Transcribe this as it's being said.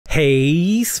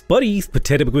Hey Spuddies,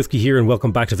 Potato Bug Whiskey here and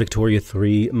welcome back to Victoria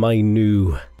 3, my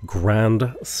new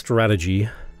grand strategy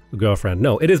girlfriend.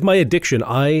 No, it is my addiction.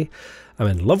 I am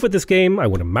in love with this game. I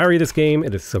want to marry this game.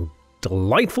 It is so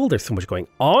delightful. There's so much going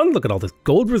on. Look at all this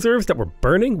gold reserves that we're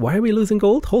burning. Why are we losing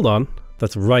gold? Hold on.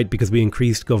 That's right, because we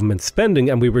increased government spending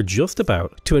and we were just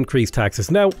about to increase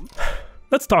taxes. Now,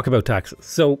 let's talk about taxes.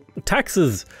 So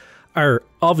taxes are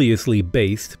obviously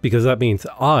based because that means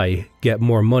I get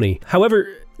more money. However,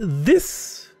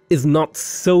 this is not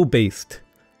so based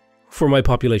for my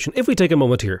population. If we take a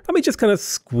moment here, let me just kind of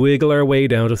squiggle our way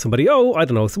down to somebody, I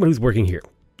don't know, someone who's working here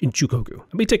in Chukoku.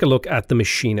 Let me take a look at the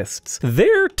machinists.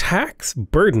 Their tax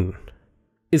burden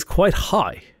is quite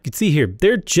high. You can see here,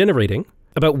 they're generating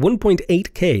about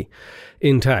 1.8k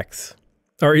in tax,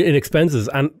 or in expenses,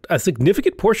 and a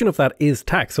significant portion of that is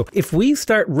tax. So if we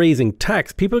start raising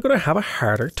tax, people are going to have a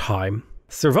harder time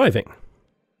surviving.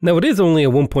 Now it is only a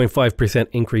 1.5%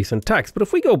 increase in tax, but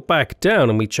if we go back down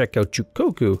and we check out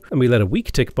Chukoku and we let a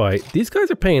week tick by, these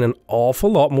guys are paying an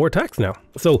awful lot more tax now.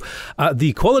 So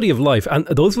the quality of life, and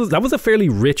that was a fairly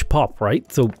rich pop,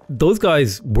 right? So those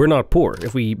guys were not poor.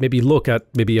 If we maybe look at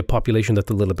maybe a population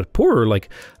that's a little bit poorer, like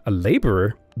a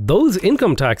laborer, those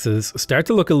income taxes start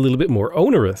to look a little bit more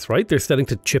onerous, right? They're starting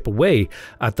to chip away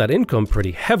at that income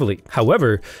pretty heavily.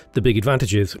 However, the big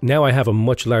advantage is now I have a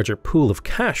much larger pool of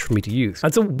cash for me to use.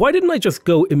 And so why didn't I just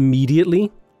go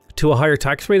immediately to a higher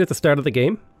tax rate at the start of the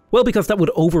game? Well, because that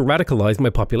would over-radicalize my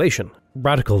population.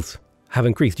 Radicals have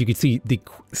increased. You can see the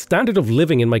standard of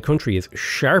living in my country is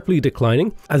sharply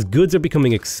declining as goods are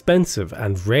becoming expensive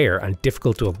and rare and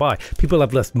difficult to buy. People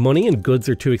have less money and goods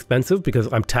are too expensive because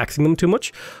I'm taxing them too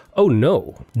much. Oh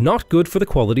no, not good for the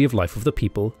quality of life of the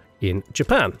people in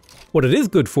Japan. What it is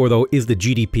good for though is the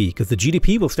GDP, because the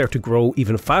GDP will start to grow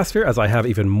even faster as I have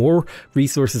even more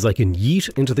resources I can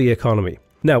yeet into the economy.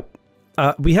 Now,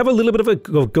 we have a little bit of a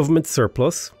government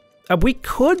surplus. We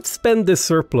could spend this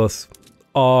surplus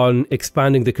on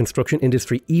expanding the construction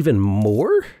industry even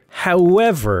more.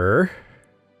 However,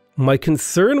 my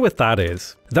concern with that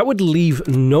is that would leave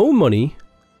no money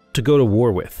to go to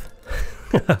war with.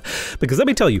 Because let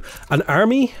me tell you, an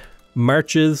army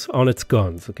marches on its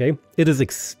guns, okay? It is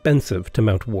expensive to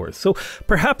mount wars. So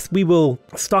perhaps we will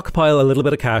stockpile a little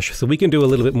bit of cash so we can do a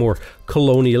little bit more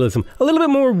colonialism, a little bit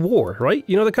more war, right?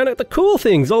 You know, the cool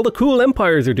things all the cool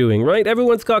empires are doing, right?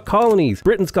 Everyone's got colonies.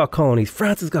 Britain's got colonies.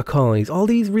 France has got colonies. All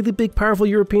these really big, powerful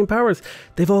European powers,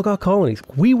 they've all got colonies.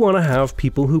 We want to have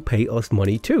people who pay us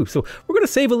money too. So we're going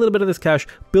to save a little bit of this cash,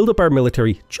 build up our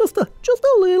military just a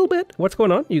little bit. What's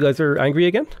going on? You guys are angry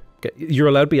again? You're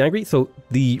allowed to be angry. So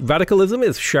the radicalism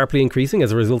is sharply increasing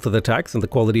as a result of the tax, and the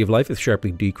quality of life is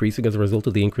sharply decreasing as a result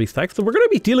of the increased tax. So we're going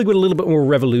to be dealing with a little bit more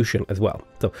revolution as well.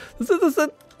 So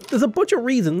there's a bunch of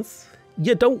reasons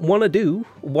you don't want to do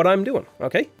what I'm doing,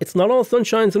 okay? It's not all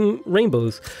sunshines and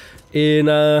rainbows in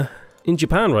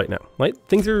Japan right now, right?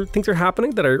 Things are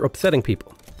happening that are upsetting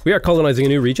people. We are colonizing a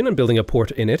new region and building a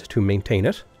port in it to maintain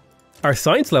it. Our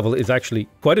science level is actually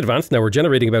quite advanced now. We're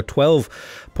generating about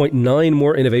 12.9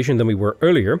 more innovation than we were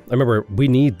earlier. I remember we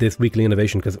need this weekly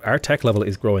innovation because our tech level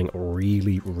is growing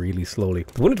really, really slowly.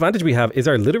 The one advantage we have is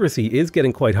our literacy is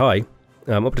getting quite high,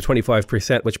 up to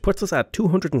 25%, which puts us at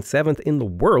 207th in the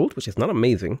world, which is not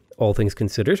amazing, all things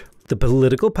considered. The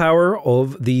political power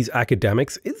of these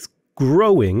academics is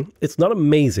growing. It's not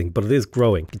amazing, but it is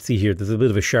growing. You can see here, there's a bit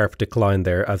of a sharp decline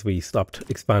there as we stopped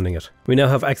expanding it. We now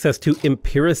have access to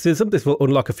empiricism. This will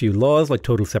unlock a few laws like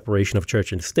total separation of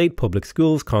church and state, public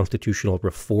schools, constitutional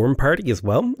reform party as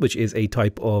well, which is a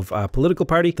type of political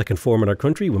party that can form in our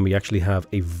country when we actually have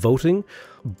a voting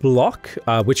block,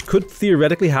 which could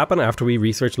theoretically happen after we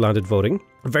research landed voting.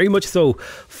 Very much so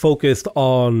focused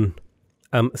on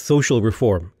social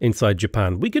reform inside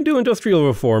Japan. We can do industrial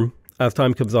reform as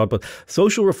time comes on, but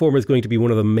social reform is going to be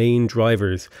one of the main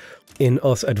drivers in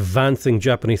us advancing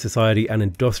Japanese society and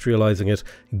industrializing it,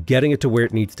 getting it to where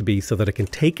it needs to be so that it can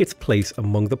take its place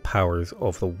among the powers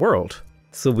of the world.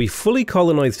 So we fully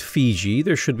colonized Fiji.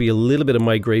 There should be a little bit of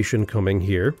migration coming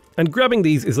here. And grabbing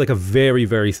these is like a very,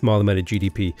 very small amount of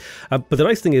GDP. But the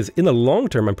nice thing is, in the long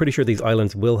term, I'm pretty sure these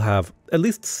islands will have at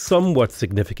least somewhat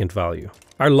significant value.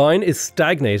 Our line is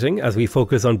stagnating as we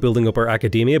focus on building up our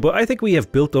academia, but I think we have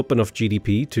built up enough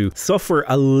GDP to suffer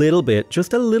a little bit,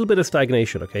 just a little bit of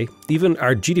stagnation, okay? Even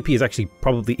our GDP is actually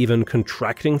probably even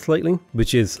contracting slightly,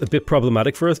 which is a bit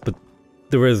problematic for us, but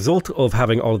the result of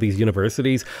having all of these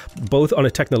universities, both on a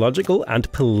technological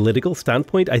and political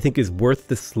standpoint, I think is worth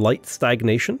the slight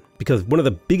stagnation, because one of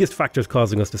the biggest factors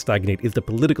causing us to stagnate is the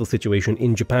political situation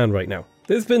in Japan right now.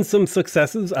 There's been some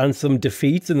successes and some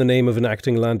defeats in the name of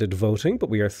enacting landed voting, but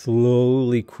we are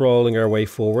slowly crawling our way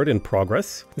forward in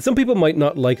progress. Some people might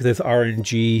not like this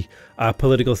RNG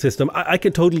political system. I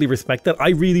can totally respect that. I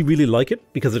really, really like it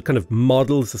because it kind of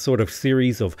models a sort of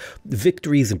series of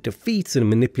victories and defeats and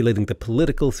manipulating the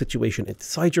political situation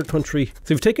inside your country.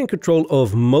 So we've taken control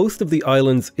of most of the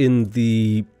islands in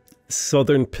the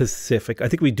Southern Pacific. I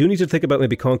think we do need to think about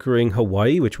maybe conquering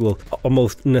Hawaii, which will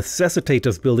almost necessitate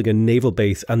us building a naval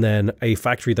base and then a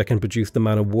factory that can produce the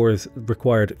man of wars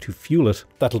required to fuel it.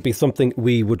 That'll be something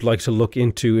we would like to look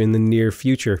into in the near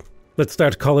future. Let's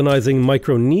start colonizing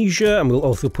Micronesia, and we'll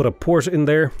also put a port in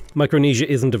there.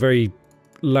 Micronesia isn't a very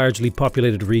largely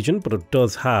populated region, but it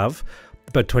does have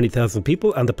about 20,000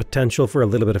 people and the potential for a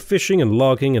little bit of fishing and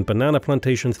logging and banana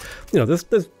plantations. You know,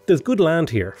 there's good land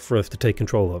here for us to take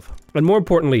control of. And more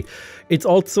importantly, it's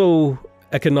also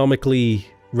economically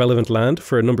relevant land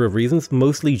for a number of reasons,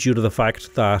 mostly due to the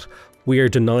fact that we are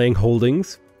denying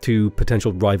holdings to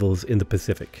potential rivals in the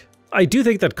Pacific. I do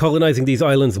think that colonizing these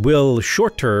islands will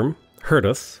short-term hurt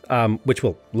us, which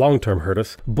will long-term hurt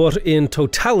us, but in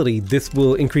totality this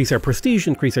will increase our prestige,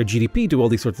 increase our GDP, do all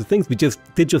these sorts of things. We did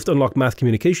unlock mass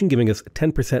communication, giving us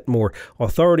 10% more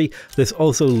authority. This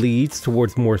also leads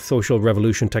towards more social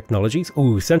revolution technologies.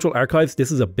 Ooh, central archives,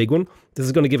 this is a big one. This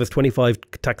is going to give us 25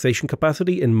 taxation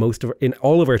capacity in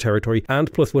all of our territory,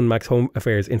 and +1 max home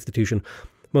affairs institution.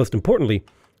 Most importantly,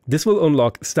 this will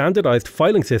unlock standardized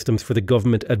filing systems for the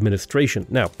government administration.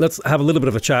 Now, let's have a little bit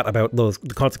of a chat about the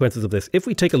consequences of this. If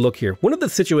we take a look here, one of the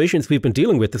situations we've been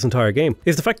dealing with this entire game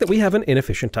is the fact that we have an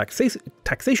inefficient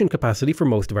taxation capacity for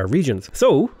most of our regions.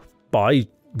 So, by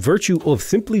virtue of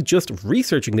simply just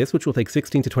researching this, which will take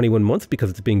 16 to 21 months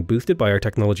because it's being boosted by our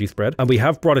technology spread, and we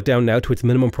have brought it down now to its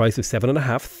minimum price of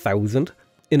 7,500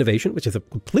 innovation, which is a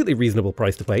completely reasonable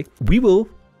price to pay, we will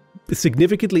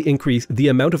significantly increase the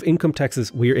amount of income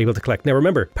taxes we are able to collect. Now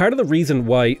remember, part of the reason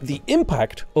why the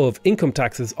impact of income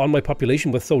taxes on my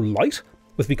population was so light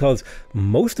was because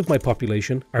most of my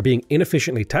population are being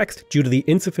inefficiently taxed due to the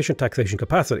insufficient taxation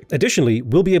capacity. Additionally,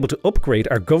 we'll be able to upgrade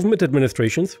our government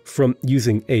administrations from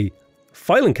using a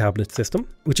filing cabinet system,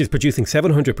 which is producing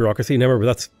 700 bureaucracy, now remember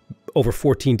that's over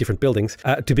 14 different buildings,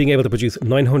 to being able to produce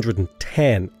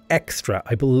 910 extra,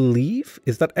 I believe.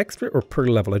 Is that extra or per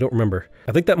level? I don't remember.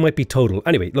 I think that might be total.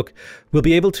 Anyway, look, we'll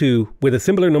be able to, with a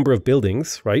similar number of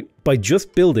buildings, right, by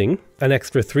just building an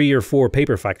extra 3 or 4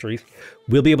 paper factories,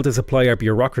 we'll be able to supply our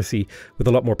bureaucracy with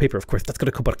a lot more paper. Of course, that's going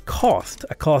to come at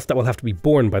a cost that will have to be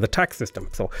borne by the tax system.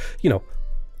 So, you know,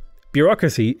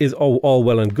 bureaucracy is all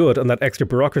well and good, and that extra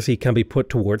bureaucracy can be put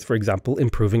towards, for example,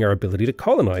 improving our ability to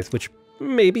colonize, which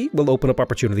maybe will open up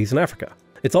opportunities in Africa.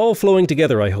 It's all flowing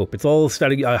together, I hope.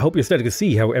 I hope you're starting to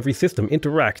see how every system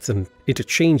interacts and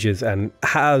interchanges and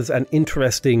has an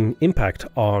interesting impact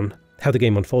on how the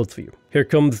game unfolds for you. Here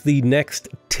comes the next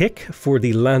tick for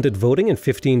the landed voting in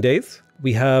 15 days.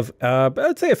 We have,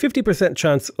 I'd say, a 50%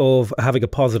 chance of having a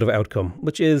positive outcome,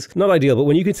 which is not ideal, but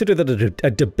when you consider that a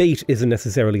debate isn't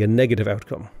necessarily a negative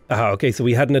outcome. Okay, so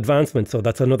we had an advancement, so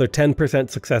that's another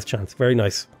 10% success chance. Very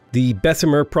nice. The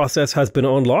Bessemer process has been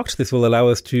unlocked. This will allow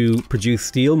us to produce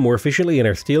steel more efficiently in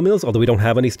our steel mills, although we don't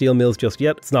have any steel mills just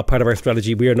yet. It's not part of our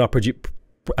strategy. We are not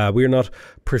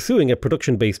pursuing a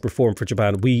production-based reform for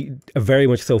Japan. We are very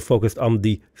much so focused on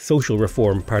the social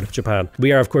reform part of Japan.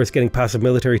 We are, of course, getting passive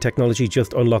military technology,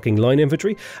 just unlocking line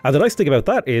infantry. And the nice thing about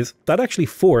that is that actually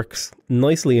forks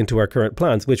nicely into our current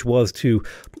plans, which was to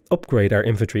upgrade our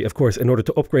infantry. Of course, in order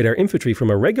to upgrade our infantry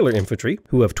from a regular infantry,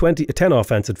 who have 10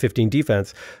 offense and 15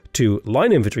 defense, to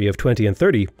line infantry of 20 and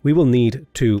 30, we will need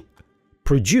to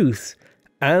produce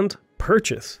and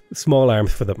purchase small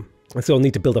arms for them. So I'll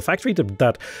need to build a factory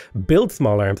that builds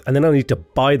small arms, and then I'll need to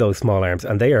buy those small arms,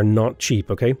 and they are not cheap,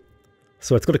 okay?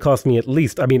 So it's going to cost me at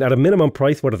least, I mean, at a minimum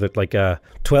price, what is it, like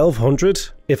 1,200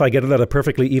 if I get it at a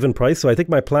perfectly even price. So I think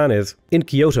my plan is, in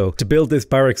Kyoto, to build this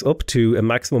barracks up to a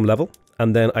maximum level,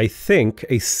 and then I think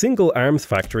a single arms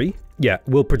factory, yeah,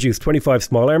 will produce 25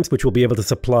 small arms, which will be able to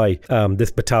supply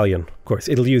this battalion. Of course,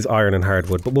 it'll use iron and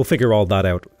hardwood, but we'll figure all that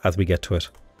out as we get to it.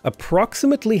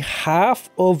 Approximately half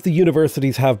of the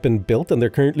universities have been built, and they're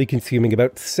currently consuming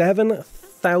about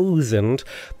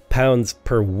 £7,000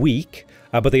 per week.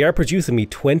 But they are producing me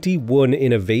 21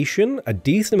 innovation, a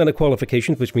decent amount of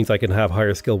qualifications, which means I can have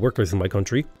higher skilled workers in my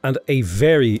country, and a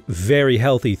very, very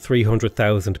healthy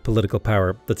 300,000 political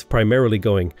power that's primarily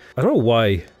going. I don't know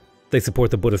why they support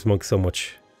the Buddhist monks so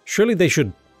much. Surely they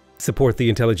should support the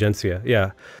intelligentsia.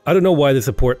 Yeah, I don't know why the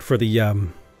support for the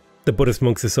Buddhist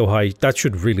monks is so high. That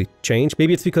should really change.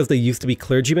 Maybe it's because they used to be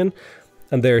clergymen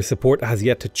and their support has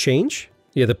yet to change.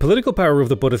 Yeah, the political power of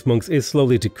the Buddhist monks is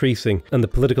slowly decreasing, and the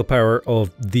political power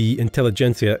of the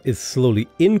intelligentsia is slowly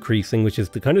increasing, which is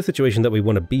the kind of situation that we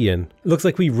want to be in. It looks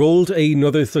like we rolled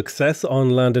another success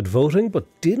on landed voting, but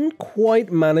didn't quite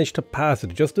manage to pass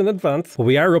it just in advance. But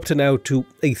we are up to now to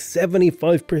a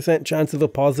 75% chance of a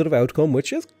positive outcome,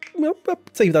 which is, well, I'd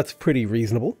say that's pretty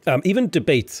reasonable. Even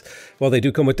debates, while they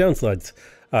do come with downsides,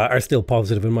 are still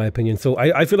positive in my opinion. So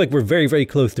I feel like we're very, very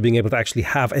close to being able to actually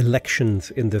have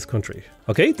elections in this country.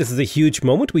 Okay, this is a huge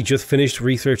moment. We just finished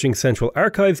researching Central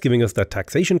Archives, giving us that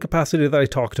taxation capacity that I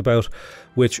talked about,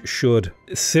 which should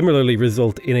similarly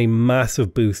result in a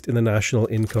massive boost in the national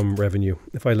income revenue.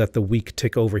 If I let the week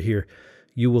tick over here,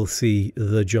 you will see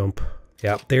the jump.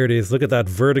 Yeah, there it is. Look at that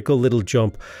vertical little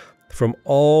jump from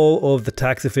all of the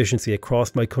tax efficiency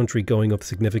across my country going up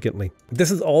significantly.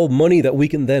 This is all money that we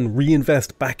can then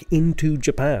reinvest back into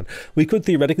Japan. We could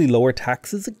theoretically lower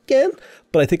taxes again,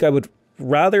 but I think I would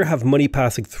rather have money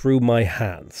passing through my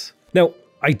hands. Now,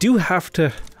 I do have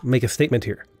to make a statement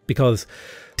here, because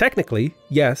technically,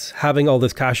 yes, having all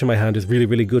this cash in my hand is really,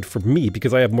 really good for me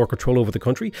because I have more control over the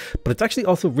country, but it's actually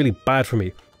also really bad for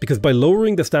me because by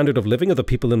lowering the standard of living of the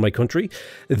people in my country,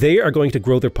 they are going to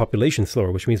grow their population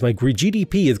slower, which means my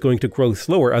GDP is going to grow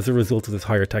slower as a result of this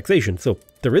higher taxation. So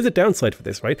there is a downside for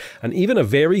this, right? And even a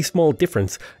very small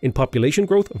difference in population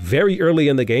growth very early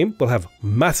in the game will have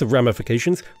massive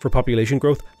ramifications for population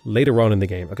growth later on in the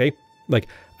game, okay? Like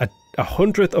a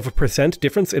 100%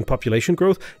 difference in population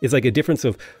growth is like a difference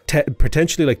of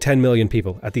potentially like 10 million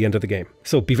people at the end of the game.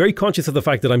 So be very conscious of the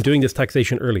fact that I'm doing this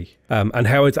taxation early and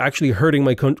how it's actually hurting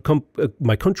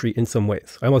my country in some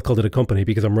ways. I almost called it a company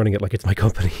because I'm running it like it's my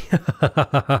company.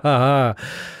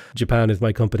 Japan is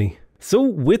my company. So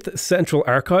with Central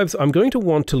Archives, I'm going to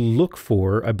want to look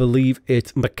for, I believe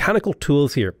it's mechanical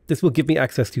tools here. This will give me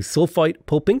access to sulfite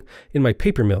pulping in my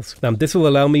paper mills. Now, this will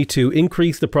allow me to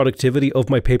increase the productivity of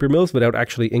my paper mills without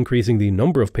actually increasing the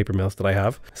number of paper mills that I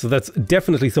have. So that's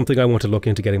definitely something I want to look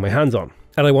into getting my hands on.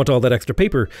 And I want all that extra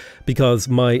paper because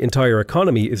my entire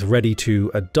economy is ready to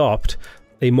adopt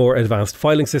a more advanced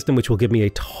filing system, which will give me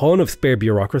a ton of spare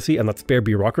bureaucracy, and that spare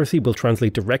bureaucracy will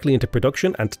translate directly into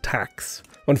production and tax.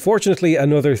 Unfortunately,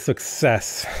 another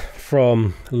success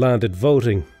from landed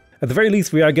voting. At the very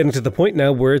least, we are getting to the point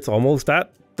now where it's almost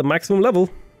at the maximum level.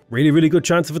 Really, really good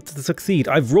chance of it to succeed.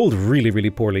 I've rolled really, really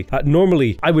poorly.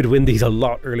 Normally, I would win these a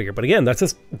lot earlier, but again, that's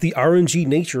just the RNG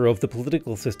nature of the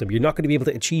political system. You're not going to be able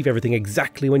to achieve everything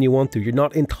exactly when you want to. You're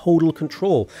not in total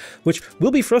control, which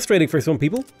will be frustrating for some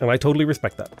people, and I totally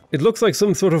respect that. It looks like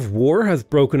some sort of war has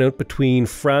broken out between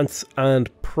France and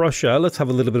Prussia. Let's have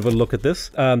a little bit of a look at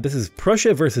this. This is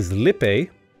Prussia versus Lippe.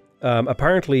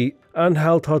 Apparently,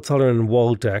 Anhalt, Hohenzollern, and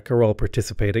Waldeck are all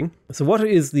participating. So what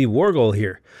is the war goal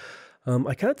here?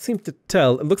 I can't seem to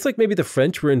tell. It looks like maybe the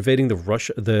French were invading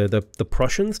the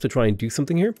Prussians to try and do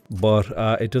something here, but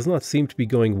it does not seem to be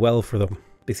going well for them.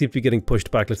 They seem to be getting pushed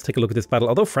back. Let's take a look at this battle.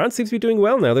 Although France seems to be doing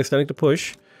well now. They're starting to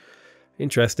push.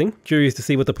 Interesting. Curious to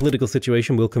see what the political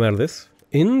situation will come out of this.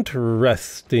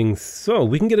 Interesting. So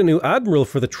we can get a new admiral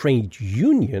for the trade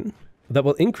union that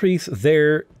will increase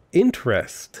their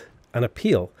interest and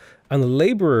appeal. And the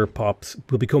labourer pops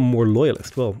will become more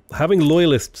loyalist. Well, having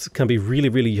loyalists can be really,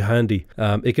 really handy.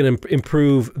 It can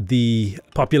improve the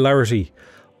popularity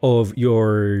of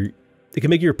your... It can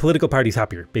make your political parties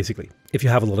happier, basically, if you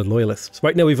have a lot of loyalists.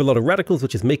 Right now we have a lot of radicals,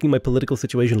 which is making my political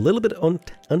situation a little bit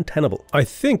untenable. I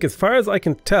think, as far as I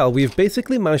can tell, we've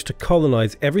basically managed to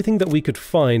colonize everything that we could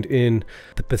find in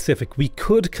the Pacific. We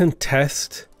could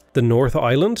contest the North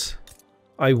Island.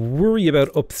 I worry about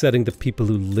upsetting the people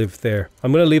who live there.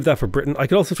 I'm going to leave that for Britain. I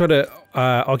could also try to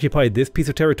occupy this piece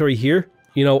of territory here.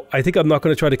 You know, I think I'm not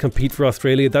going to try to compete for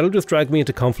Australia. That'll just drag me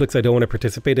into conflicts I don't want to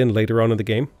participate in later on in the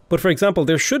game. But for example,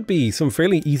 there should be some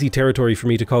fairly easy territory for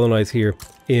me to colonize here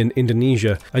in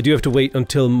Indonesia. I do have to wait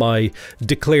until my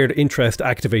declared interest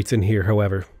activates in here,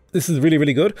 however. This is really,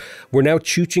 really good. We're now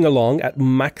chooching along at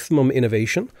maximum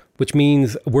innovation, which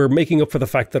means we're making up for the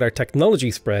fact that our technology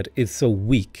spread is so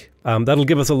weak. That'll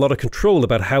give us a lot of control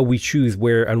about how we choose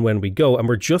where and when we go. And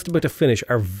we're just about to finish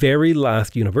our very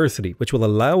last university, which will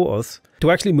allow us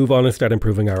to actually move on and start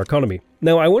improving our economy.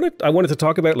 Now, I wanted to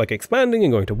talk about like expanding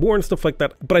and going to war and stuff like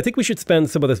that, but I think we should spend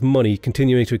some of this money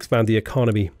continuing to expand the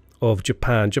economy of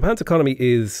Japan. Japan's economy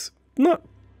is not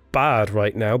bad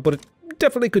right now, but it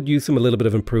definitely could use a little bit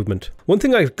of improvement. One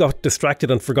thing I got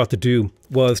distracted and forgot to do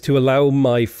was to allow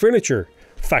my furniture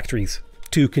factories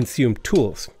to consume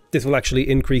tools. This will actually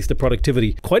increase the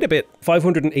productivity quite a bit,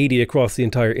 580 across the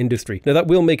entire industry. Now that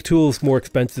will make tools more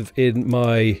expensive in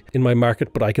my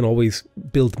market, but I can always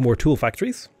build more tool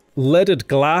factories. Leaded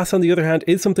glass, on the other hand,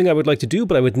 is something I would like to do,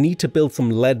 but I would need to build some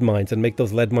lead mines and make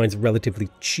those lead mines relatively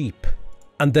cheap.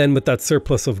 And then with that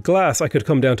surplus of glass, I could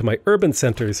come down to my urban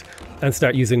centers and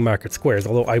start using market squares.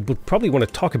 Although I would probably want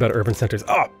to talk about urban centers.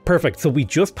 Ah, perfect. So we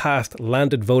just passed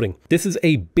landed voting. This is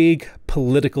a big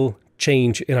political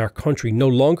change in our country. No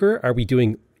longer are we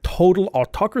doing total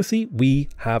autocracy. We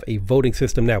have a voting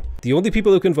system now. The only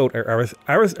people who can vote are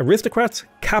aristocrats,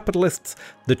 capitalists,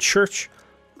 the church,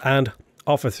 and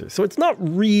officers. So it's not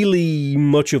really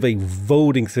much of a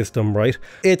voting system, right?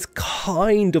 It's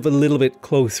kind of a little bit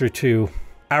closer to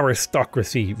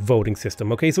aristocracy voting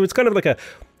system. Okay, so it's kind of like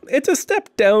it's a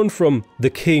step down from the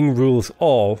king rules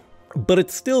all, but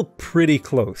it's still pretty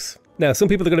close. Now, some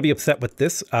people are going to be upset with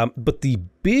this, but the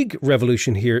big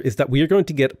revolution here is that we are going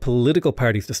to get political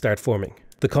parties to start forming.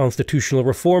 The Constitutional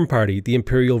Reform Party, the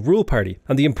Imperial Rule Party.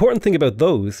 And the important thing about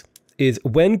those is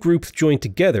when groups join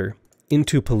together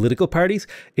into political parties,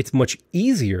 it's much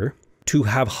easier to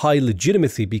have high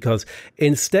legitimacy, because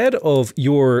instead of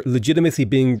your legitimacy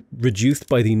being reduced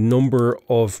by the number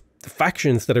of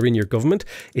factions that are in your government,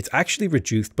 it's actually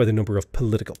reduced by the number of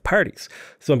political parties.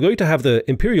 So I'm going to have the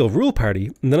Imperial Rule Party,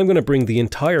 and then I'm going to bring the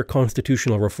entire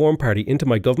Constitutional Reform Party into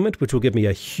my government, which will give me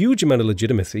a huge amount of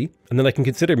legitimacy, and then I can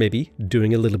consider maybe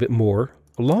doing a little bit more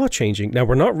law changing. Now,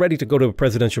 we're not ready to go to a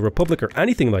presidential republic or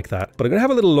anything like that, but I'm going to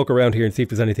have a little look around here and see if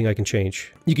there's anything I can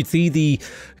change. You can see the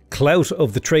clout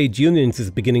of the trade unions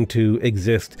is beginning to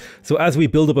exist. So as we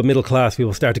build up a middle class, we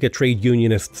will start to get trade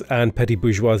unionists and petty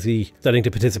bourgeoisie starting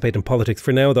to participate in politics.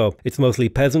 For now, though, it's mostly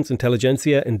peasants,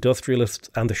 intelligentsia, industrialists,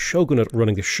 and the shogunate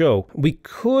running the show. We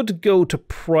could go to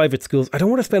private schools. I don't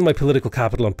want to spend my political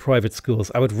capital on private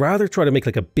schools. I would rather try to make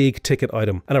like a big ticket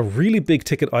item. And a really big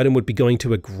ticket item would be going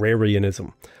to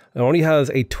agrarianism. It only has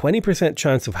a 20%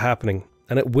 chance of happening,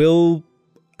 and it will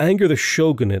anger the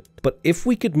shogunate. But if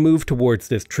we could move towards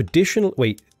this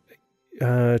traditionalism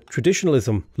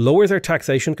lowers our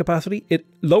taxation capacity, it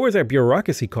lowers our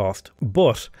bureaucracy cost,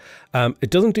 but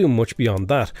it doesn't do much beyond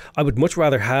that. I would much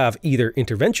rather have either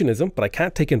interventionism, but I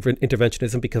can't take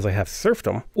interventionism because I have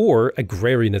serfdom, or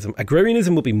agrarianism.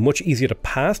 Agrarianism will be much easier to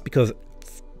pass because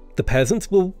the peasants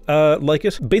will like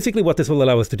it. Basically what this will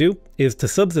allow us to do is to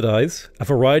subsidize a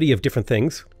variety of different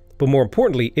things. But more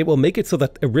importantly, it will make it so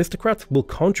that aristocrats will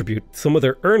contribute some of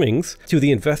their earnings to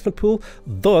the investment pool.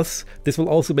 Thus, this will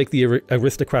also make the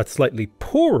aristocrats slightly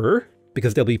poorer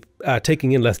because they'll be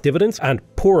taking in less dividends, and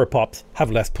poorer pops have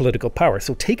less political power.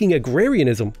 So taking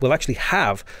agrarianism will actually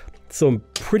have some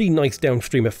pretty nice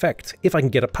downstream effects if I can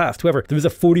get it passed. However, there is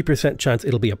a 40% chance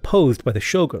it'll be opposed by the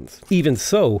shoguns. Even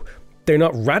so, they're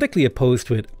not radically opposed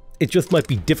to it. It just might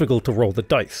be difficult to roll the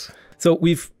dice. So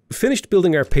we've finished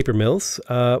building our paper mills.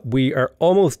 We are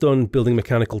almost done building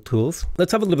mechanical tools.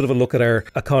 Let's have a little bit of a look at our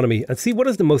economy and see what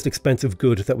is the most expensive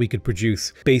good that we could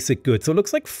produce. Basic goods. So it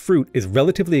looks like fruit is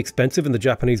relatively expensive in the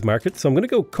Japanese market. So I'm going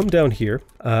to come down here.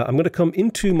 I'm going to come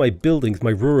into my buildings,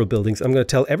 my rural buildings. I'm going to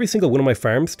tell every single one of my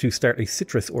farms to start a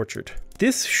citrus orchard.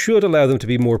 This should allow them to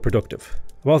be more productive.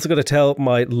 I'm also going to tell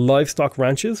my livestock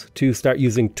ranches to start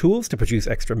using tools to produce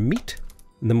extra meat.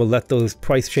 And then we'll let those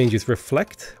price changes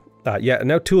reflect. Yeah,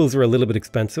 now tools are a little bit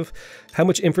expensive. How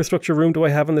much infrastructure room do I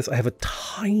have in this? I have a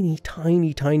tiny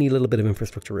little bit of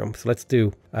infrastructure room. So let's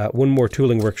do one more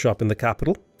tooling workshop in the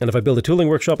capital. And if I build a tooling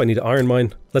workshop, I need an iron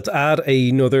mine. Let's add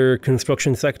another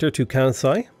construction sector to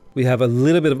Kansai. We have a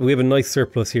nice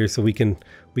surplus here, so we can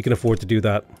afford to do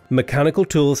that. Mechanical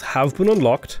tools have been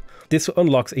unlocked. This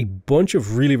unlocks a bunch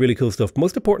of really cool stuff.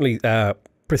 Most importantly,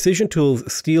 precision tools,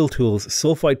 steel tools,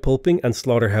 sulfide pulping, and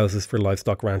slaughterhouses for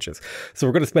livestock ranches. So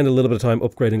we're going to spend a little bit of time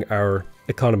upgrading our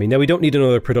economy. Now, we don't need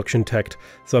another production tech,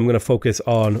 so I'm going to focus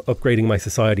on upgrading my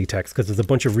society techs, because there's a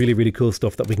bunch of really cool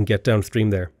stuff that we can get downstream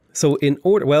there. So in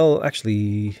order, well,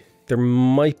 actually, there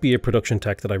might be a production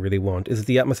tech that I really want. Is it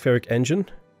the atmospheric engine?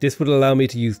 This would allow me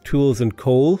to use tools and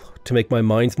coal to make my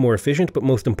mines more efficient, but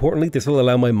most importantly, this will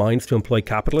allow my mines to employ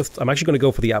capitalists. I'm actually going to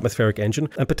go for the atmospheric engine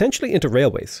and potentially into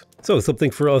railways. So something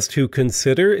for us to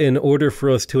consider: in order for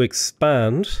us to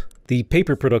expand the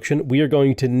paper production, we are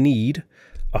going to need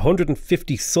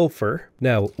 150 sulfur.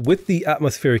 Now, with the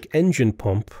atmospheric engine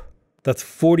pump, that's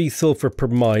 40 sulfur per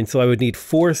mine, so I would need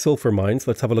 4 sulfur mines.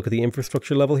 Let's have a look at the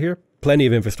infrastructure level here. Plenty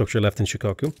of infrastructure left in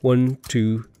Shikoku. 1,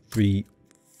 2, 3,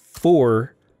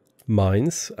 4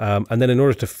 mines, and then in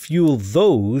order to fuel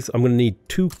those, I'm going to need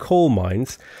 2 coal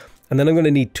mines, and then I'm going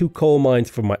to need 2 coal mines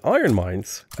for my iron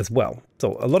mines as well.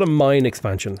 So a lot of mine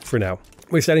expansion for now.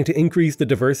 We're starting to increase the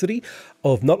diversity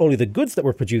of not only the goods that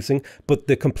we're producing, but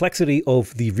the complexity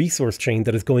of the resource chain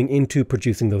that is going into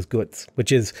producing those goods,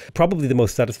 which is probably the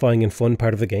most satisfying and fun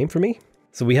part of the game for me.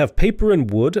 So we have paper and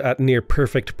wood at near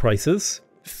perfect prices.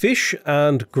 Fish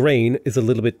and grain is a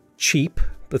little bit cheap.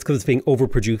 That's because it's being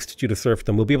overproduced due to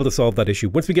serfdom. We'll be able to solve that issue.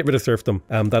 Once we get rid of serfdom,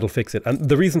 that'll fix it. And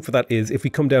the reason for that is if we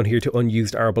come down here to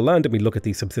unused arable land and we look at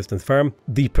the subsistence farm,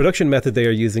 the production method they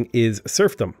are using is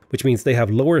serfdom, which means they have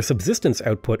lower subsistence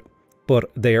output,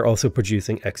 but they are also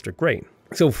producing extra grain.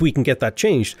 So if we can get that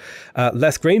changed,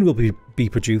 less grain will be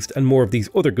produced and more of these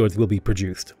other goods will be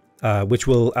produced. Which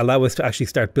will allow us to actually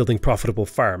start building profitable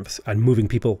farms and moving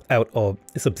people out of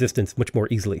subsistence much more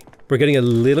easily. We're getting a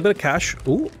little bit of cash.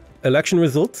 Ooh, election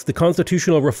results. The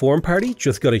Constitutional Reform Party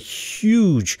just got a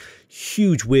huge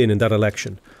win in that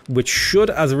election, which should,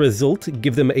 as a result,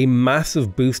 give them a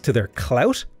massive boost to their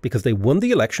clout because they won the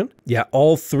election. Yeah,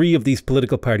 all three of these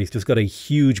political parties just got a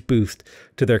huge boost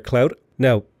to their clout.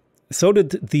 Now, so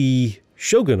did the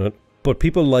shogunate, but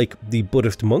people like the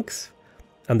Buddhist monks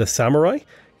and the samurai,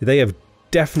 they have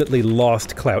definitely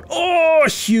lost clout. Oh,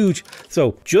 huge!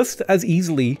 So just as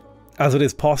easily as it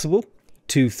is possible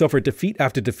to suffer defeat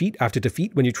after defeat after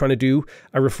defeat when you're trying to do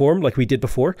a reform like we did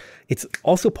before, it's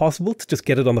also possible to just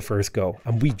get it on the first go.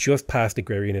 And we just passed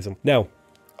agrarianism. Now,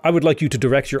 I would like you to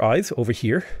direct your eyes over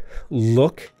here.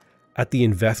 Look at the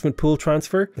investment pool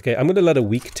transfer. Okay, I'm going to let a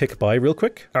week tick by real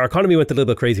quick. Our economy went a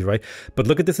little bit crazy, right? But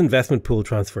look at this investment pool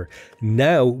transfer.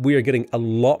 Now we are getting a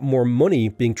lot more money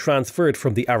being transferred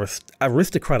from the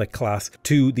aristocratic class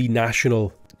to the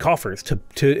national coffers.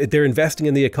 They're investing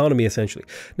in the economy essentially.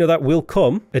 Now that will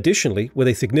come additionally with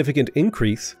a significant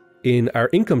increase in our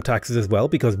income taxes as well,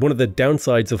 because one of the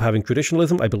downsides of having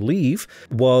traditionalism, I believe,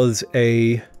 was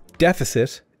a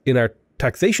deficit in our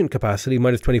taxation capacity,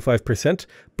 minus 25%,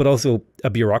 but also a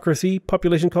bureaucracy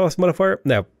population cost modifier.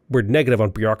 Now, we're negative on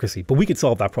bureaucracy, but we could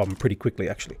solve that problem pretty quickly,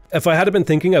 actually. If I had been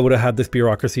thinking, I would have had this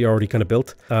bureaucracy already kind of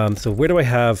built. So where do I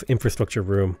have infrastructure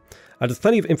room? There's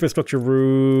plenty of infrastructure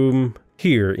room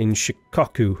here in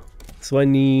Shikoku. So I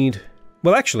need...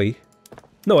 Well, actually...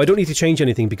 No, I don't need to change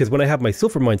anything because when I have my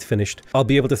silver mines finished, I'll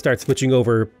be able to start switching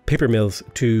over paper mills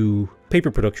to paper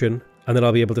production. And then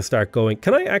I'll be able to start going,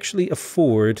 can I actually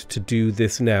afford to do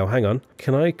this now? Hang on.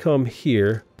 Can I come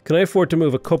here? Can I afford to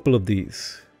move a couple of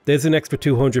these? There's an extra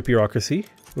 200 bureaucracy.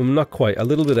 Not quite, a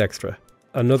little bit extra.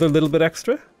 Another little bit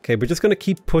extra. Okay, we're just going to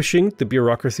keep pushing the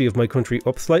bureaucracy of my country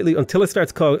up slightly until it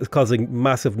starts causing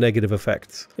massive negative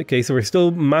effects. Okay, so we're still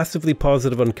massively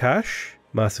positive on cash.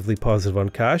 Massively positive on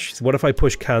cash. So what if I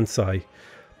push Kansai?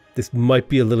 This might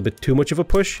be a little bit too much of a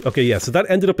push. Okay, yeah, so that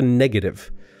ended up in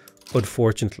negative,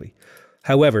 unfortunately.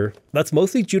 However, that's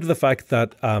mostly due to the fact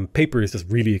that paper is just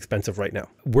really expensive right now.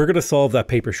 We're going to solve that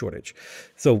paper shortage.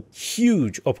 So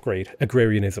huge upgrade,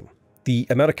 agrarianism. The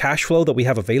amount of cash flow that we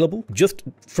have available, just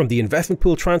from the investment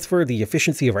pool transfer, the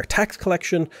efficiency of our tax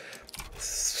collection,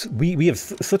 we have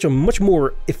such a much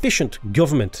more efficient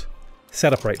government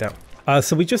setup right now.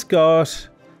 So we just got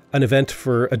an event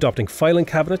for adopting filing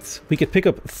cabinets. We could pick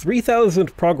up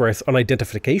 3,000 progress on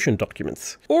identification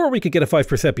documents, or we could get a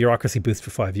 5% bureaucracy boost for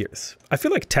 5 years. I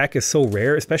feel like tech is so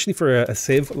rare, especially for a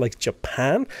civ like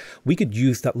Japan, we could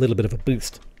use that little bit of a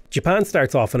boost. Japan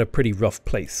starts off in a pretty rough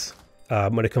place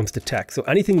when it comes to tech, so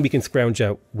anything we can scrounge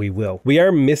out, we will. We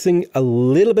are missing a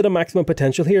little bit of maximum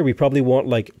potential here. We probably want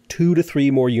like 2 to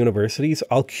 3 more universities.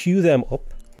 I'll queue them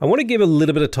up. I want to give a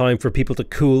little bit of time for people to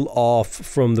cool off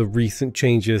from the recent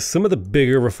changes. Some of the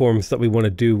bigger reforms that we want to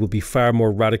do will be far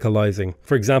more radicalizing.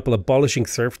 For example, abolishing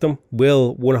serfdom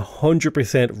will 100%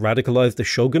 radicalize the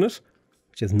shogunate,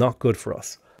 which is not good for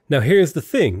us. Now here's the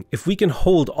thing, if we can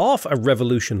hold off a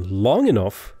revolution long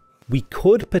enough, we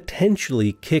could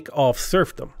potentially kick off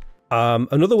serfdom.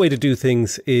 Another way to do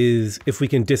things is if we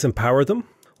can disempower them.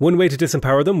 One way to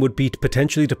disempower them would be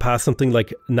potentially to pass something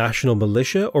like national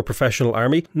militia or professional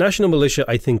army. National militia,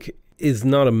 I think, is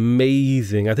not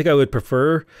amazing. I think I would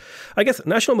prefer... I guess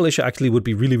national militia actually would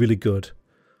be really, really good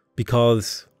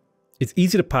because it's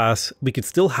easy to pass. We could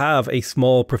still have a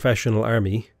small professional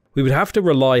army. We would have to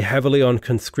rely heavily on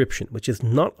conscription, which is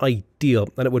not ideal,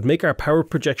 and it would make our power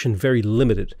projection very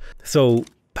limited. So...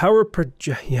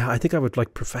 yeah, I think I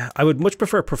would much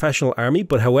prefer professional army,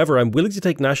 but however, I'm willing to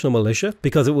take national militia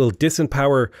because it will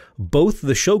disempower both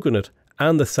the shogunate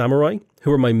and the samurai,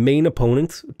 who are my main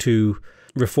opponents to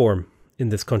reform in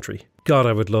this country. God,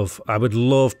 I would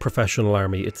love professional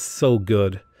army. It's so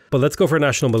good. But let's go for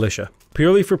national militia.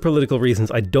 Purely for political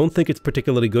reasons, I don't think it's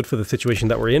particularly good for the situation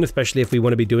that we're in, especially if we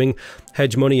want to be doing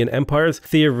hegemony and empires.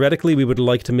 Theoretically, we would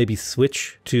like to maybe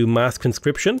switch to mass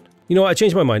conscription. You know what? I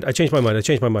changed my mind.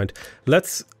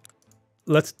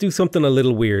 Let's do something a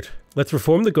little weird. Let's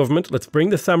reform the government. Let's bring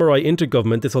the samurai into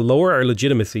government. This will lower our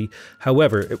legitimacy.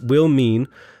 However, it will mean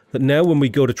that now when we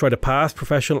go to try to pass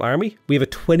professional army, we have a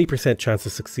 20% chance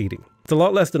of succeeding. It's a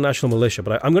lot less than national militia,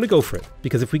 but I'm going to go for it,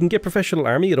 because if we can get professional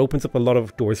army, it opens up a lot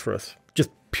of doors for us. Just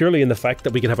purely in the fact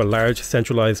that we can have a large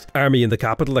centralized army in the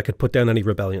capital that could put down any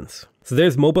rebellions. So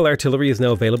there's mobile artillery is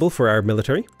now available for our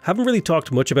military. Haven't really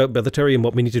talked much about military and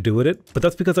what we need to do with it, but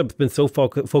that's because I've been so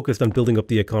focused on building up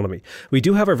the economy. We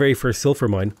do have our very first sulfur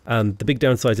mine, and the big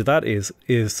downside to that is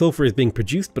sulfur is being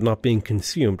produced but not being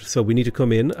consumed. So we need to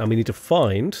come in and we need to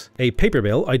find a paper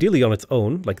mill, ideally on its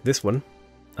own, like this one,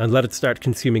 and let it start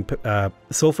consuming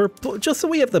sulfur, just so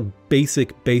we have the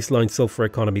basic baseline sulfur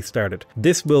economy started.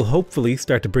 This will hopefully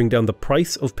start to bring down the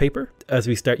price of paper as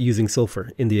we start using sulfur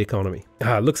in the economy.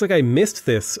 Looks like I missed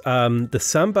this. The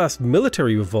Sambas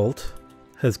military revolt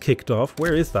has kicked off.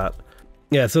 Where is that?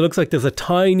 Yeah, so it looks like there's a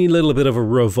tiny little bit of a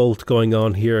revolt going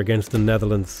on here against the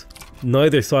Netherlands.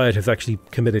 Neither side has actually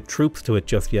committed troops to it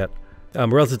just yet,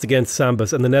 or else it's against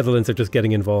Sambas and the Netherlands are just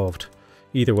getting involved.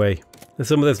 Either way. And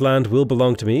some of this land will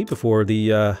belong to me before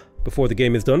the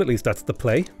game is done. At least that's the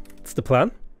play. It's the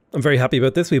plan. I'm very happy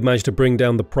about this. We've managed to bring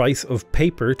down the price of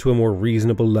paper to a more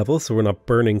reasonable level, so we're not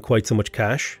burning quite so much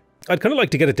cash. I'd kind of like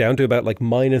to get it down to about like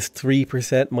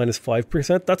 -3%,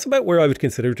 -5%. That's about where I would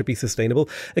consider it to be sustainable.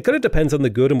 It kind of depends on the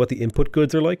good and what the input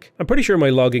goods are like. I'm pretty sure my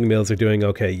logging mills are doing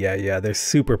okay. Yeah, they're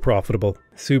super profitable.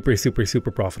 Super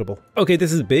profitable. Okay,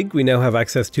 this is big. We now have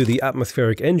access to the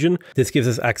atmospheric engine. This gives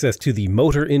us access to the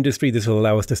motor industry. This will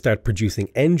allow us to start producing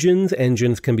engines.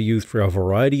 Engines can be used for a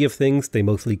variety of things. They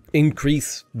mostly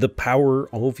increase the power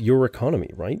of your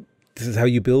economy, right? This is how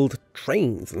you build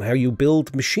trains and how you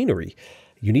build machinery.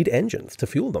 You need engines to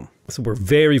fuel them. So we're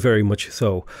very much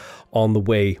so on the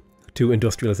way to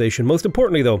industrialization. Most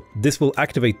importantly though, this will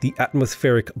activate the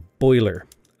atmospheric boiler.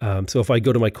 So if I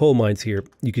go to my coal mines here,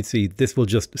 you can see this will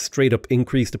just straight up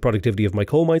increase the productivity of my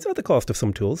coal mines at the cost of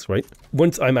some tools, right?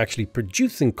 Once I'm actually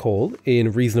producing coal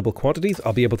in reasonable quantities,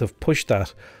 I'll be able to push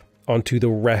that onto the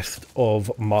rest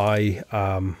of my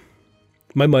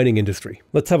my mining industry.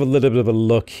 Let's have a little bit of a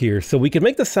look here. So we can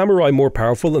make the samurai more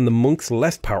powerful and the monks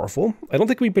less powerful. I don't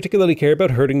think we particularly care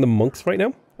about hurting the monks right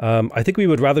now. I think we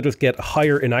would rather just get a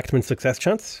higher enactment success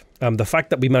chance. The fact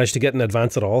that we managed to get an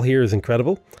advance at all here is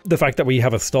incredible. The fact that we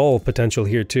have a stall potential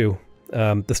here too.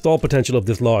 The stall potential of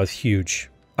this law is huge.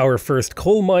 Our first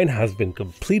coal mine has been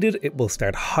completed. It will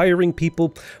start hiring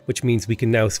people, which means we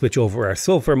can now switch over our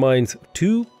sulfur mines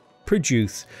to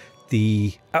produce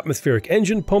the atmospheric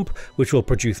engine pump, which will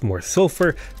produce more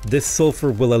sulfur. This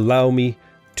sulfur will allow me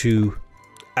to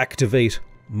activate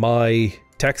my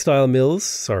textile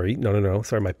mills,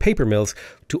 my paper mills,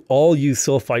 to all use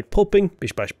sulfite pulping,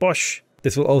 bish bash bosh.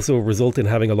 This will also result in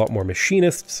having a lot more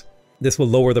machinists. This will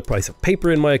lower the price of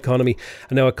paper in my economy,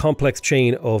 and now a complex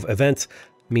chain of events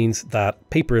means that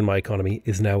paper in my economy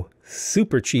is now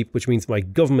super cheap, which means my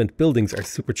government buildings are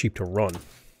super cheap to run.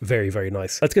 Very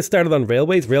nice. Let's get started on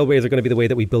railways. Railways are going to be the way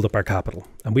that we build up our capital.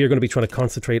 And we are going to be trying to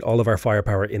concentrate all of our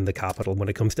firepower in the capital when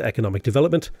it comes to economic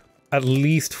development, at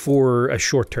least for a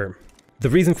short term. The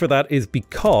reason for that is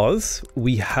because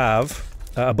we have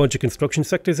a bunch of construction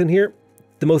sectors in here.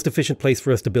 The most efficient place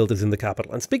for us to build is in the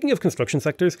capital. And speaking of construction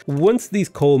sectors, once these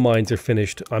coal mines are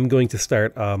finished, I'm going to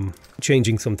start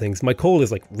changing some things. My coal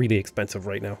is like really expensive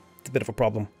right now. It's a bit of a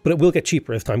problem, but it will get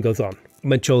cheaper as time goes on.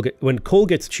 When coal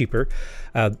gets cheaper,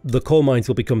 the coal mines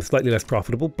will become slightly less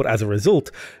profitable, but as a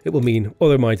result, it will mean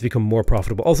other mines become more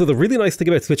profitable. Also, the really nice thing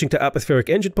about switching to atmospheric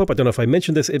engine pump, I don't know if I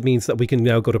mentioned this, it means that we can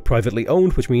now go to privately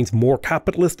owned, which means more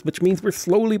capitalist, which means we're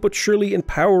slowly but surely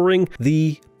empowering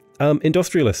the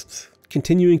industrialists,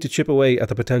 continuing to chip away at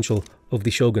the potential of the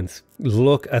shoguns.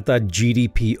 Look at that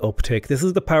GDP uptick. This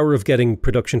is the power of getting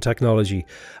production technology.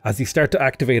 As you start to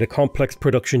activate a complex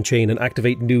production chain and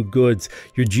activate new goods,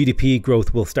 your GDP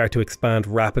growth will start to expand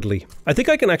rapidly. I think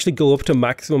I can actually go up to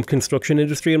maximum construction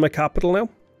industry in my capital now.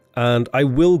 And I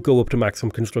will go up to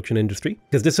maximum construction industry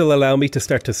because this will allow me to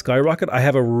start to skyrocket. I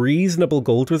have a reasonable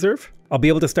gold reserve. I'll be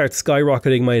able to start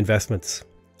skyrocketing my investments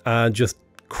and just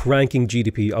cranking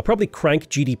GDP. I'll probably crank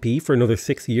GDP for another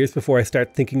 6 years before I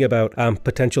start thinking about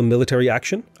potential military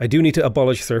action. I do need to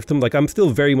abolish serfdom. Like, I'm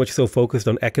still very much so focused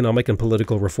on economic and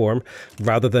political reform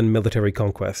rather than military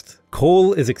conquest.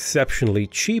 Coal is exceptionally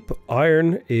cheap.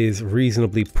 Iron is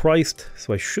reasonably priced.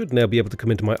 So I should now be able to come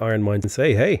into my iron mines and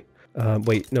say, hey,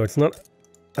 wait, no, it's not.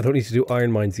 I don't need to do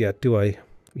iron mines yet, do I?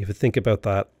 You have to think about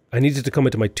that. I needed to come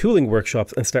into my tooling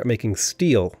workshops and start making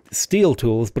steel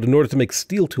tools, but in order to make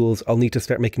steel tools, I'll need to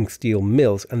start making steel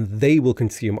mills, and they will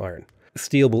consume iron.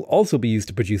 Steel will also be used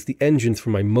to produce the engines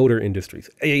for my motor industries.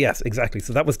 Yes, exactly.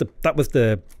 So that was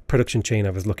the production chain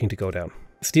I was looking to go down.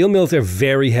 Steel mills are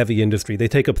very heavy industry. They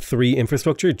take up 3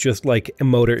 infrastructure, just like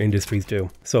motor industries do.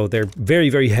 So they're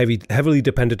very, very heavily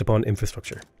dependent upon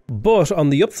infrastructure. But on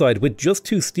the upside, with just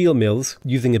 2 steel mills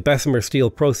using a Bessemer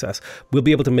steel process, we'll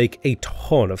be able to make a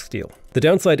ton of steel. The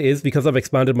downside is, because I've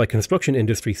expanded my construction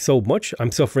industry so much,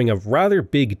 I'm suffering a rather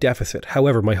big deficit.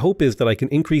 However, my hope is that I can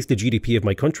increase the GDP of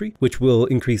my country, which will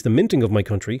increase the minting of my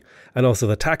country, and also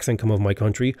the tax income of my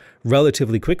country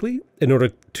relatively quickly, in order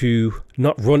to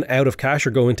not run out of cash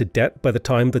or go into debt by the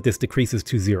time that this decreases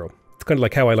to 0. It's kind of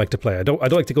like how I like to play. I don't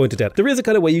like to go into debt. There is a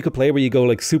kind of way you could play where you go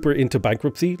like super into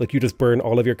bankruptcy, like you just burn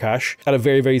all of your cash at a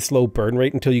very, very slow burn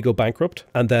rate until you go bankrupt,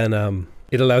 and then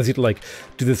it allows you to like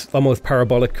do this almost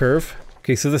parabolic curve.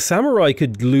 Okay, so the samurai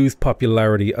could lose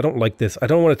popularity. I don't like this. I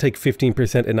don't want to take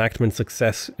 15% enactment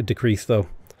success decrease though.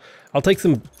 I'll take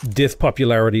some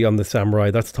dispopularity on the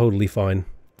samurai. That's totally fine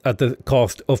at the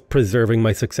cost of preserving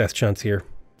my success chance here.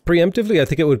 Preemptively, I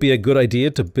think it would be a good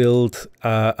idea to build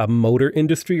a motor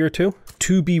industry or two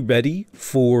to be ready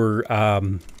for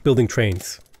building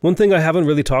trains. One thing I haven't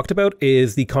really talked about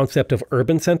is the concept of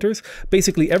urban centers.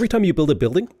 Basically, every time you build a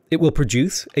building, it will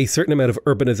produce a certain amount of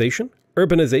urbanization.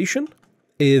 Urbanization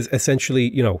is essentially,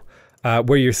 you know,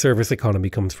 where your service economy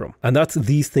comes from. And that's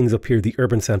these things up here, the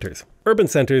urban centers. Urban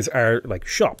centers are like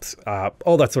shops,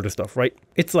 all that sort of stuff, right?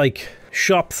 It's like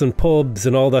shops and pubs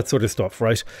and all that sort of stuff,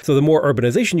 right? So the more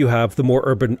urbanization you have, the more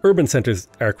urban centers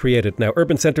are created. Now,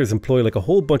 urban centers employ like a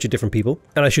whole bunch of different people,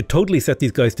 and I should totally set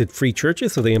these guys to free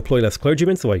churches so they employ less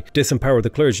clergymen, so I disempower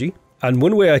the clergy. And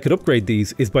one way I could upgrade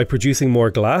these is by producing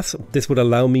more glass. This would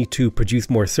allow me to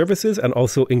produce more services and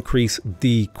also increase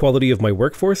the quality of my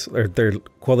workforce, or their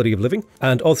quality of living.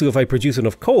 And also, if I produce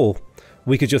enough coal,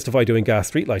 we could justify doing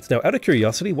gas streetlights. Now, out of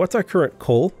curiosity, what's our current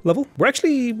coal level?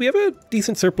 We have a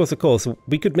decent surplus of coal, so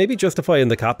we could maybe justify in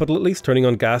the capital at least turning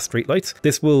on gas streetlights.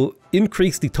 This will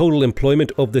increase the total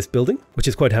employment of this building, which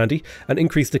is quite handy, and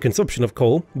increase the consumption of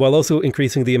coal, while also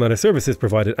increasing the amount of services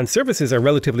provided. And services are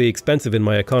relatively expensive in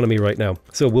my economy right now,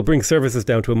 so we'll bring services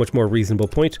down to a much more reasonable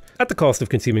point at the cost of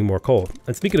consuming more coal.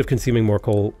 And speaking of consuming more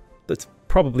coal, that's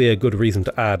probably a good reason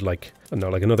to add, like, I don't know,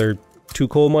 like another 2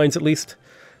 coal mines at least.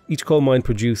 Each coal mine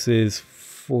produces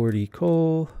 40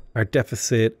 coal. Our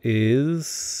deficit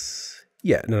is...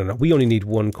 no. We only need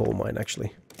 1 coal mine,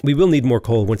 actually. We will need more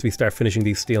coal once we start finishing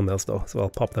these steel mills, though, so I'll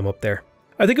pop them up there.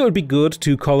 I think it would be good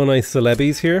to colonize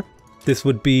Celebes here. This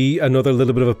would be another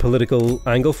little bit of a political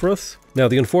angle for us. Now,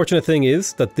 the unfortunate thing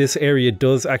is that this area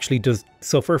does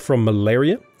suffer from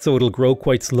malaria, so it'll grow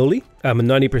quite slowly. A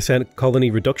 90%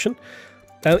 colony reduction.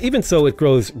 Even so, it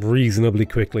grows reasonably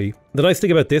quickly. The nice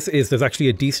thing about this is there's actually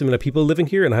a decent amount of people living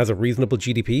here and has a reasonable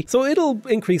GDP, so it'll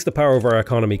increase the power of our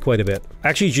economy quite a bit.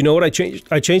 Actually, do you know what I changed?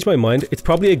 I changed my mind. It's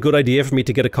probably a good idea for me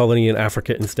to get a colony in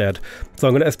Africa instead. So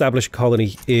I'm going to establish a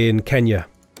colony in Kenya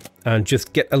and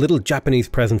just get a little Japanese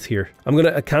presence here. I'm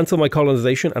going to cancel my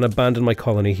colonization and abandon my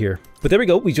colony here. But there we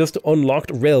go, we just unlocked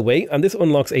railway, and this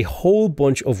unlocks a whole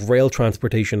bunch of rail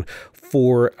transportation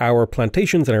for our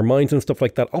plantations and our mines and stuff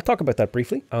like that. I'll talk about that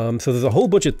briefly. So there's a whole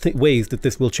bunch of ways that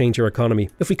this will change our economy.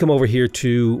 If we come over here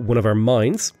to one of our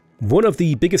mines, one of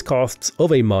the biggest costs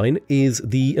of a mine is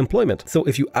the employment. So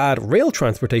if you add rail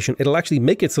transportation, it'll actually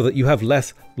make it so that you have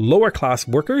less lower class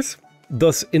workers,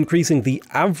 thus increasing the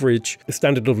average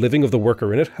standard of living of the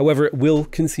worker in it. However, it will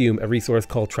consume a resource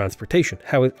called transportation.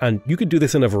 And you could do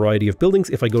this in a variety of buildings.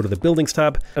 If I go to the buildings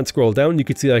tab and scroll down, you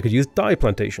could see I could use dye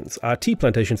plantations, tea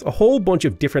plantations, a whole bunch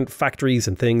of different factories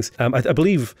and things. I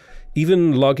believe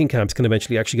even logging camps can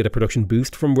eventually actually get a production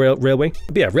boost from railway.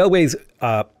 But yeah, railways,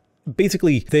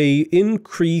 basically they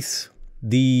increase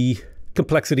the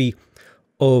complexity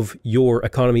of your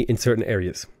economy in certain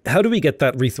areas. How do we get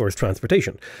that resource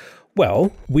transportation?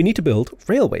 Well, we need to build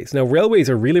railways. Now, railways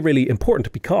are really, really important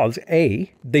because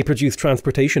A, they produce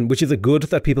transportation, which is a good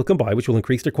that people can buy, which will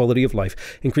increase their quality of life,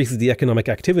 increases the economic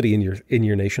activity in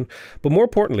your nation. But more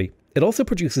importantly, it also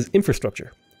produces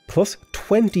infrastructure. Plus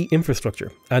 20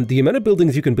 infrastructure. And the amount of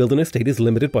buildings you can build in a state is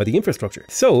limited by the infrastructure.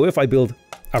 So if I build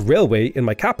a railway in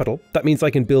my capital, that means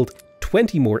I can build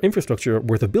 20 more infrastructure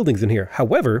worth of buildings in here.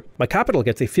 However, my capital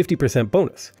gets a 50%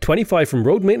 bonus, 25 from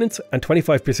road maintenance and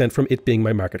 25% from it being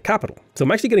my market capital. So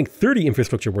I'm actually getting 30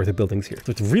 infrastructure worth of buildings here.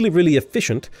 So it's really, really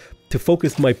efficient to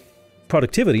focus my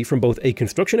productivity from both a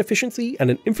construction efficiency and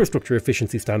an infrastructure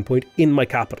efficiency standpoint in my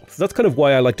capital. So that's kind of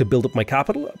why I like to build up my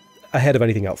capital ahead of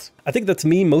anything else. I think that's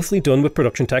me mostly done with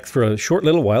production techs for a short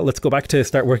little while. Let's go back to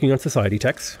start working on society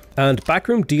techs. And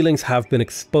backroom dealings have been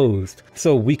exposed.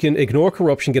 So we can ignore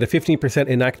corruption, get a 15%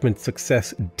 enactment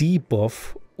success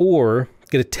debuff, or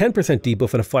get a 10%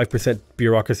 debuff and a 5%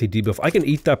 bureaucracy debuff. I can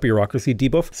eat that bureaucracy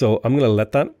debuff, so I'm going to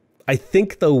let that. I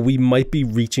think, though, we might be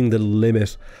reaching the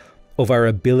limit of our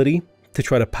ability to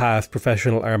try to pass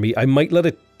professional army. I might let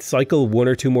it cycle 1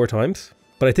 or 2 more times,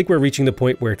 but I think we're reaching the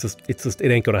point where it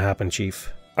ain't going to happen,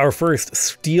 Chief. Our first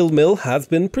steel mill has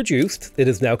been produced. It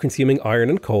is now consuming iron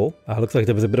and coal. Looks like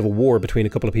there was a bit of a war between a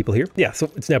couple of people here. Yeah,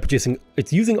 so it's now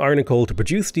it's using iron and coal to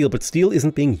produce steel, but steel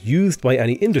isn't being used by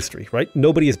any industry, right?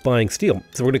 Nobody is buying steel.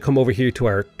 So we're going to come over here to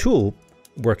our tool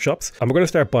workshops and we're going to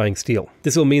start buying steel.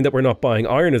 This will mean that we're not buying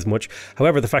iron as much.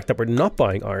 However, the fact that we're not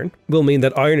buying iron will mean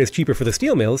that iron is cheaper for the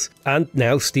steel mills, and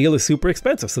now steel is super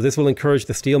expensive. So this will encourage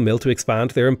the steel mill to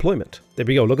expand their employment. There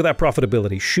we go. Look at that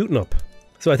profitability shooting up.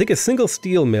 So I think a single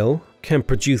steel mill can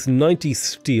produce 90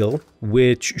 steel,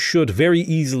 which should very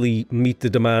easily meet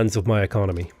the demands of my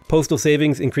economy. Postal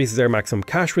savings increases our maximum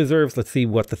cash reserves. Let's see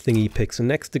what the thingy picks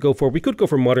next to go for. We could go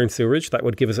for modern sewerage. That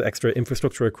would give us extra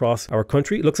infrastructure across our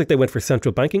country. It looks like they went for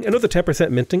central banking. Another 10%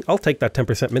 minting. I'll take that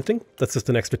 10% minting. That's just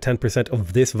an extra 10%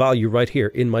 of this value right here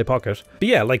in my pocket. But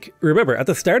yeah, like, remember, at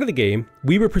the start of the game,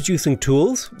 we were producing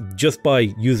tools just by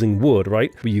using wood, right?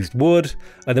 We used wood,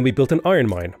 and then we built an iron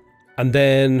mine. And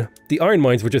then the iron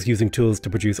mines were just using tools to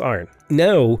produce iron.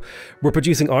 Now we're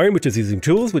producing iron, which is using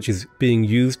tools, which is being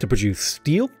used to produce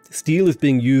steel. Steel is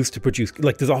being used to produce,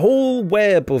 like, there's a whole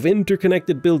web of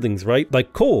interconnected buildings, right?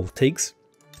 Like coal takes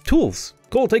tools.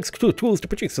 Coal takes tools to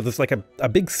produce. So there's like a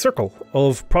big circle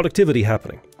of productivity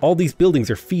happening. All these buildings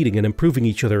are feeding and improving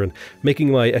each other and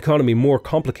making my economy more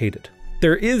complicated.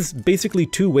 There is basically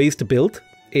 2 ways to build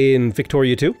in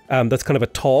Victoria 2. That's kind of a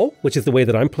tall, which is the way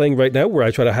that I'm playing right now, where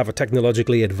I try to have a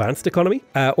technologically advanced economy,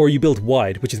 or you build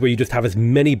wide, which is where you just have as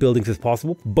many buildings as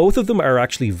possible. Both of them are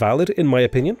actually valid in my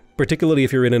opinion, particularly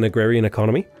if you're in an agrarian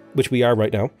economy, which we are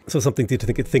right now. So something to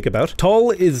think about.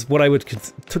 Tall is what I would,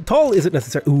 tall isn't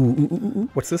necessary.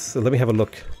 What's this? So let me have a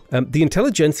look. The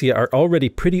intelligentsia are already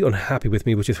pretty unhappy with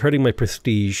me, which is hurting my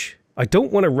prestige. I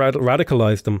don't want to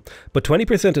radicalize them, but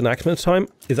 20% enactment time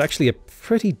is actually a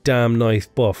pretty damn nice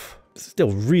buff.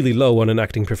 Still really low on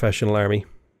enacting professional army.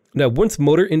 Now, once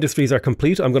motor industries are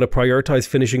complete, I'm going to prioritize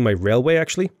finishing my railway,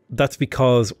 actually. That's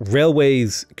because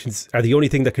railways are the only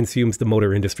thing that consumes the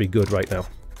motor industry good right now.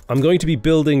 I'm going to be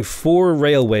building 4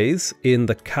 railways in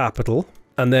the capital.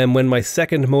 And then when my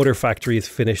second motor factory is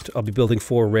finished, I'll be building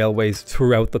 4 railways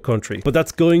throughout the country. But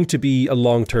that's going to be a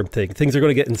long-term thing. Things are going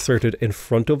to get inserted in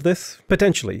front of this.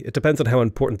 Potentially. It depends on how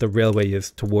important the railway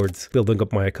is towards building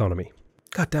up my economy.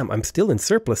 God damn, I'm still in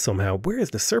surplus somehow. Where is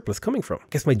the surplus coming from? I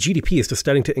guess my GDP is just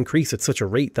starting to increase at such a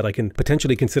rate that I can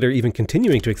potentially consider even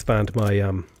continuing to expand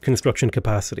my construction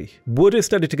capacity. Wood is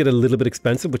starting to get a little bit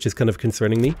expensive, which is kind of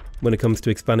concerning me when it comes to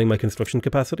expanding my construction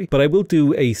capacity. But I will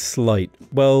do a slight,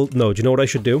 well, no, do you know what I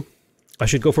should do? I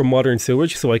should go for modern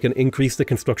sewage so I can increase the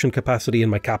construction capacity in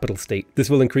my capital state. This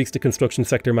will increase the construction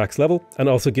sector max level and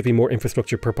also give me more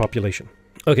infrastructure per population.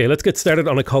 Okay, let's get started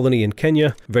on a colony in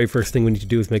Kenya. Very first thing we need to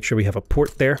do is make sure we have a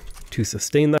port there to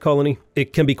sustain that colony.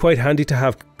 It can be quite handy to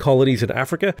have colonies in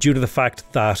Africa due to the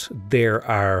fact that there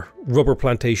are rubber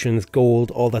plantations, gold,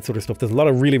 all that sort of stuff. There's a lot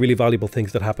of really, really valuable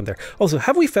things that happen there. Also,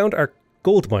 have we found our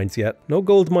gold mines yet? No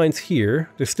gold mines here.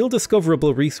 There's still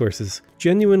discoverable resources.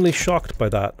 Genuinely shocked by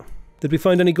that. Did we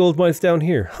find any gold mines down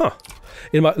here? Huh.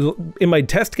 In my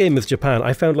test game as Japan,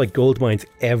 I found like gold mines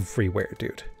everywhere,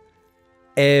 dude.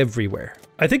 Everywhere.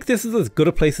 I think this is as good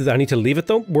a place as any to leave it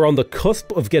though. We're on the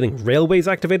cusp of getting railways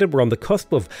activated. We're on the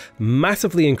cusp of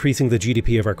massively increasing the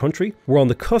GDP of our country. We're on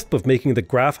the cusp of making the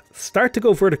graph start to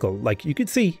go vertical. Like you could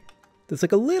see, there's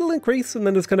like a little increase and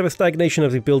then there's kind of a stagnation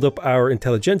as we build up our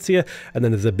intelligentsia, and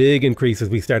then there's a big increase as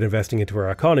we start investing into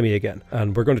our economy again.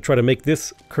 And we're going to try to make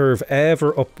this curve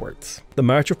ever upwards. The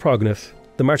march of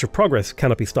progress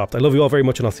cannot be stopped. I love you all very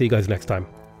much and I'll see you guys next time.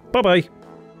 Bye bye.